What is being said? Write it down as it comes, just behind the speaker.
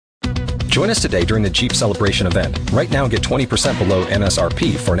Join us today during the Jeep Celebration event. Right now, get 20% below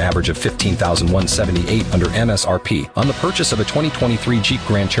MSRP for an average of $15,178 under MSRP on the purchase of a 2023 Jeep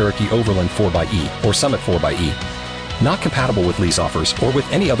Grand Cherokee Overland 4xE or Summit 4xE. Not compatible with lease offers or with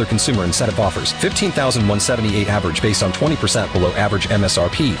any other consumer incentive offers. $15,178 average based on 20% below average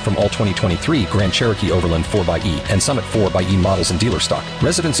MSRP from all 2023 Grand Cherokee Overland 4xE and Summit 4xE models in dealer stock.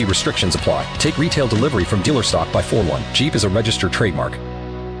 Residency restrictions apply. Take retail delivery from dealer stock by 4/1. Jeep is a registered trademark.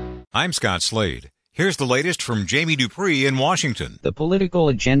 I'm Scott Slade. Here's the latest from Jamie Dupree in Washington. The political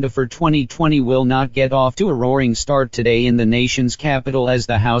agenda for 2020 will not get off to a roaring start today in the nation's capital as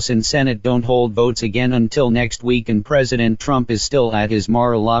the House and Senate don't hold votes again until next week and President Trump is still at his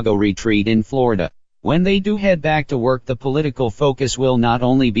Mar-a-Lago retreat in Florida. When they do head back to work, the political focus will not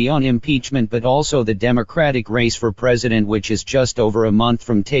only be on impeachment but also the Democratic race for president, which is just over a month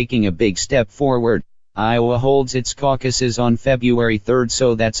from taking a big step forward. Iowa holds its caucuses on February 3rd,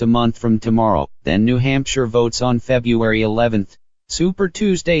 so that's a month from tomorrow. Then New Hampshire votes on February 11th. Super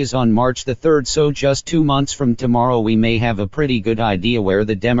Tuesday is on March the 3rd, so just 2 months from tomorrow we may have a pretty good idea where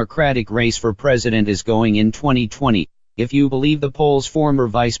the Democratic race for president is going in 2020. If you believe the polls, former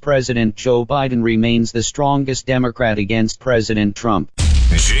Vice President Joe Biden remains the strongest Democrat against President Trump.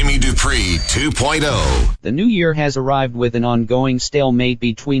 Jamie Dupree 2.0. The new year has arrived with an ongoing stalemate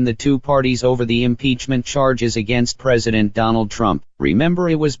between the two parties over the impeachment charges against President Donald Trump. Remember,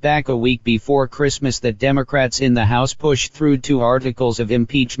 it was back a week before Christmas that Democrats in the House pushed through 2 articles of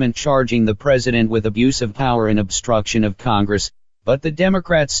impeachment charging the president with abuse of power and obstruction of Congress. But the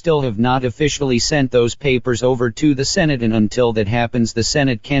Democrats still have not officially sent those papers over to the Senate, and until that happens, the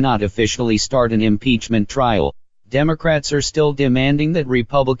Senate cannot officially start an impeachment trial. Democrats are still demanding that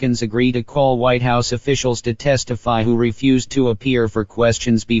Republicans agree to call White House officials to testify who refused to appear for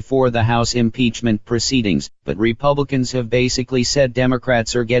questions before the House impeachment proceedings, but Republicans have basically said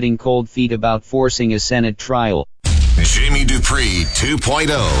Democrats are getting cold feet about forcing a Senate trial. Jamie Dupree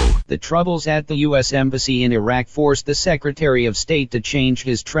 2.0. The troubles at the U.S. Embassy in Iraq forced the Secretary of State to change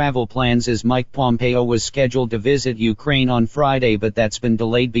his travel plans, as Mike Pompeo was scheduled to visit Ukraine on Friday, but that's been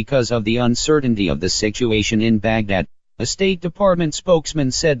delayed because of the uncertainty of the situation in Baghdad. A State Department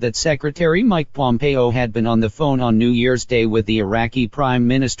spokesman said that Secretary Mike Pompeo had been on the phone on New Year's Day with the Iraqi Prime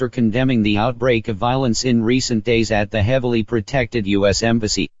Minister, condemning the outbreak of violence in recent days at the heavily protected U.S.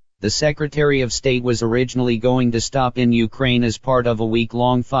 Embassy. The Secretary of State was originally going to stop in Ukraine as part of a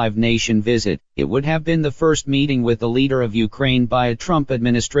week-long 5-nation visit. It would have been the first meeting with the leader of Ukraine by a Trump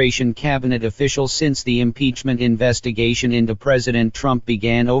administration cabinet official since the impeachment investigation into President Trump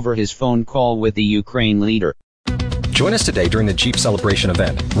began over his phone call with the Ukraine leader. Join us today during the Jeep Celebration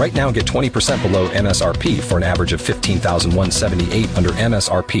event. Right now, get 20% below MSRP for an average of $15,178 under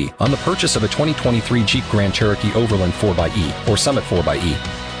MSRP on the purchase of a 2023 Jeep Grand Cherokee Overland 4xE or Summit 4xE.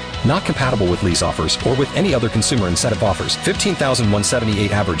 Not compatible with lease offers or with any other consumer incentive offers. $15,178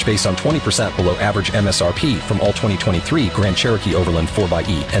 average based on 20% below average MSRP from all 2023 Grand Cherokee Overland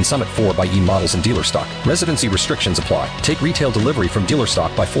 4xE and Summit 4xE models in dealer stock. Residency restrictions apply. Take retail delivery from dealer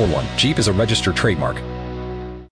stock by 4/1. Jeep is a registered trademark.